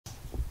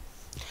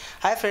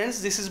Hi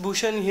friends, this is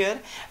Bhushan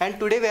here, and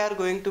today we are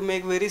going to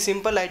make very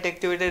simple light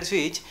activated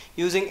switch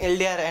using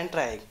LDR and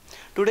TRIAC.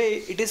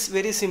 Today it is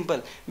very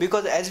simple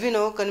because as we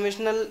know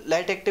conventional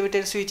light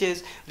activated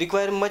switches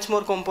require much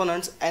more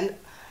components and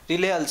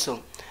relay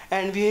also,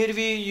 and here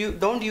we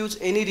don't use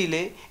any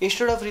relay.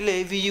 Instead of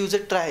relay we use a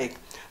TRIAC.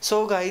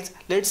 So guys,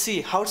 let's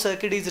see how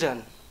circuit is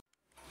run.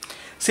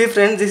 See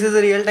friends, this is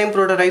a real-time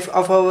prototype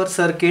of our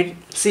circuit.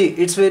 See,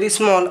 it's very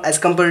small as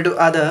compared to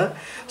other.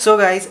 So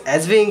guys,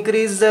 as we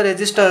increase the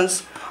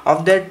resistance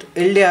of that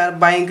LDR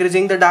by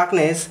increasing the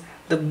darkness,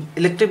 the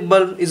electric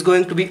bulb is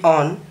going to be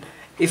on.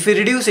 If we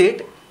reduce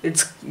it,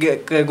 it's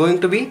going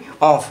to be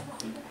off.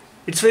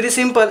 It's very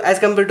simple as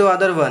compared to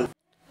other one.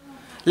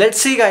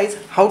 Let's see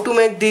guys how to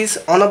make this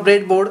on a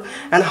breadboard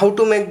and how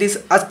to make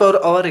this as per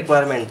our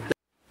requirement.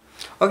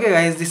 Okay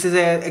guys, this is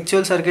a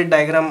actual circuit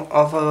diagram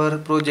of our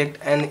project,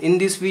 and in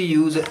this we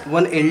use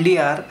one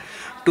LDR,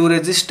 two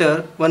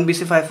resistor, one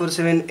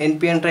BC547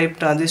 NPN type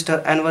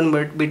transistor and one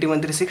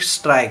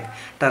BT136 TRIAC.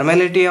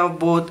 Terminality of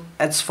both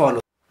as follows.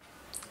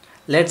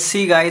 Let's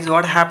see guys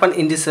what happened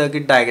in this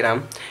circuit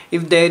diagram.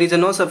 If there is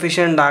no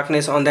sufficient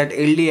darkness on that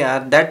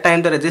LDR, that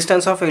time the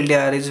resistance of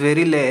LDR is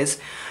very less,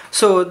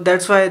 so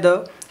that's why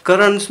the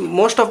currents,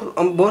 most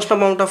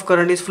amount of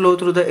current is flow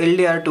through the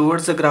LDR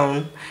towards the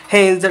ground.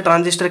 Hence the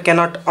transistor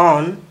cannot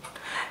on.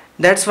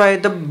 That's why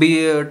the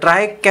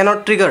TRIAC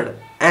cannot trigger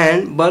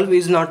and bulb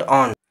is not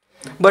on.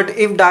 But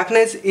if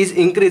darkness is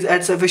increased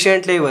at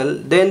sufficient level,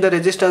 then the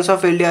resistance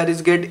of LDR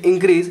is get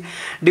increased.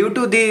 Due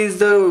to this,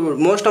 the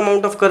most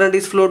amount of current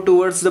is flow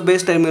towards the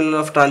base terminal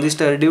of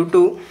transistor. Due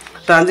to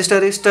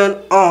transistor is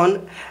turned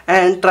on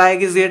and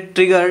TRIAC is get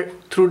triggered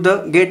through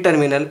the gate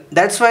terminal.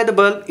 That's why the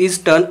bulb is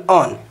turned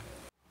on.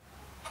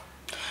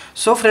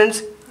 So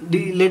friends,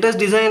 let us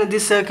design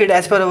this circuit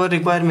as per our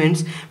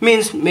requirements.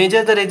 Means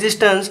measure the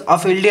resistance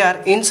of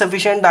LDR in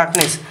sufficient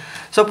darkness.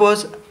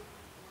 Suppose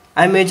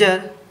I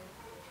measure,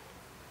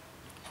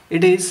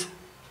 it is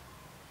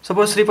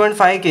suppose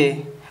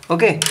 3.5k.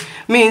 okay,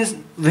 means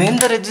when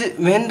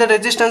the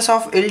resistance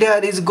of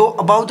LDR is go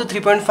above the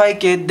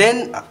 3.5k,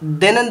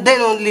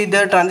 then only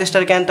the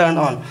transistor can turn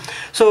on.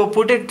 So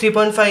put it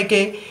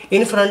 3.5k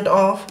in front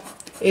of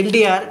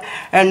LDR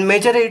and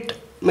measure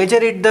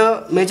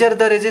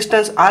the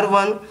resistance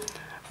R1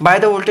 by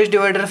the voltage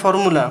divider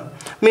formula.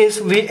 Means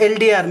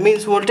LDR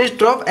means voltage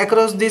drop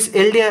across this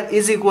LDR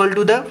is equal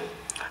to the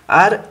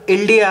R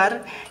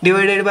LDR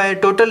divided by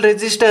total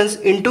resistance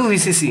into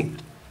VCC.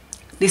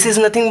 This is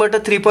nothing but a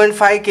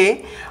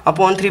 3.5k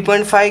upon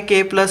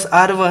 3.5k plus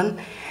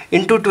R1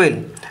 into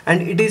 12,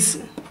 and it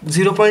is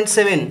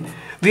 0.7.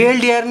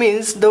 VLDR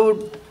means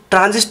the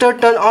transistor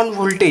turn on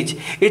voltage.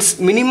 It's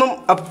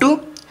minimum up to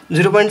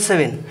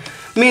 0.7.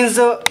 Means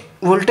the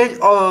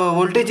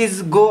voltage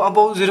is go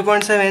above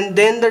 0.7,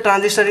 then the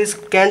transistor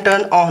can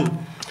turn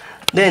on.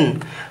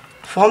 Then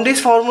from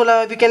this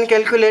formula we can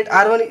calculate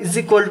R1 is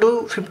equal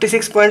to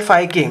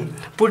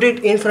 56.5k. Put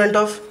it in front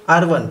of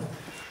R1.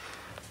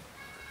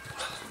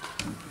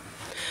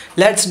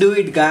 Let's do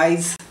it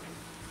guys.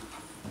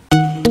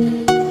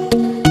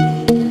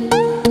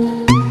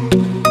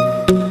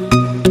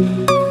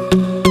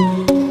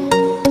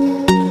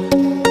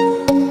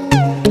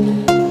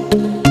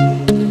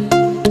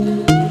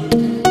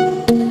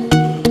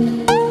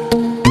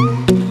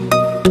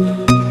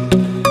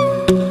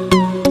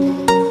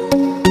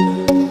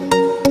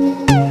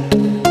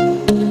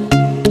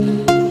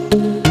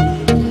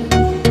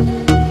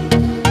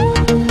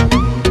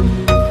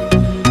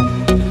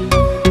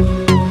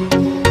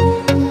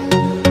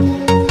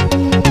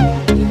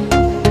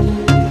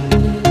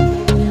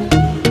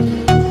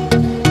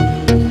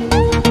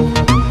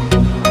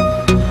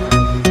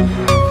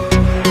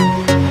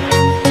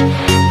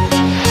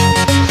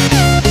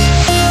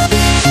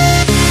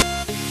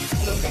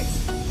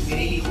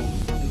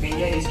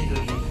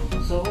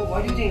 So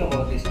what do you think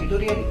about this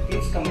tutorial?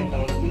 Please comment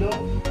down below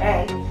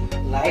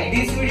and like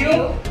this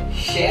video,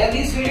 share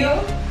this video,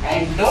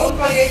 and don't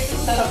forget to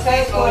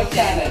subscribe our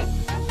channel.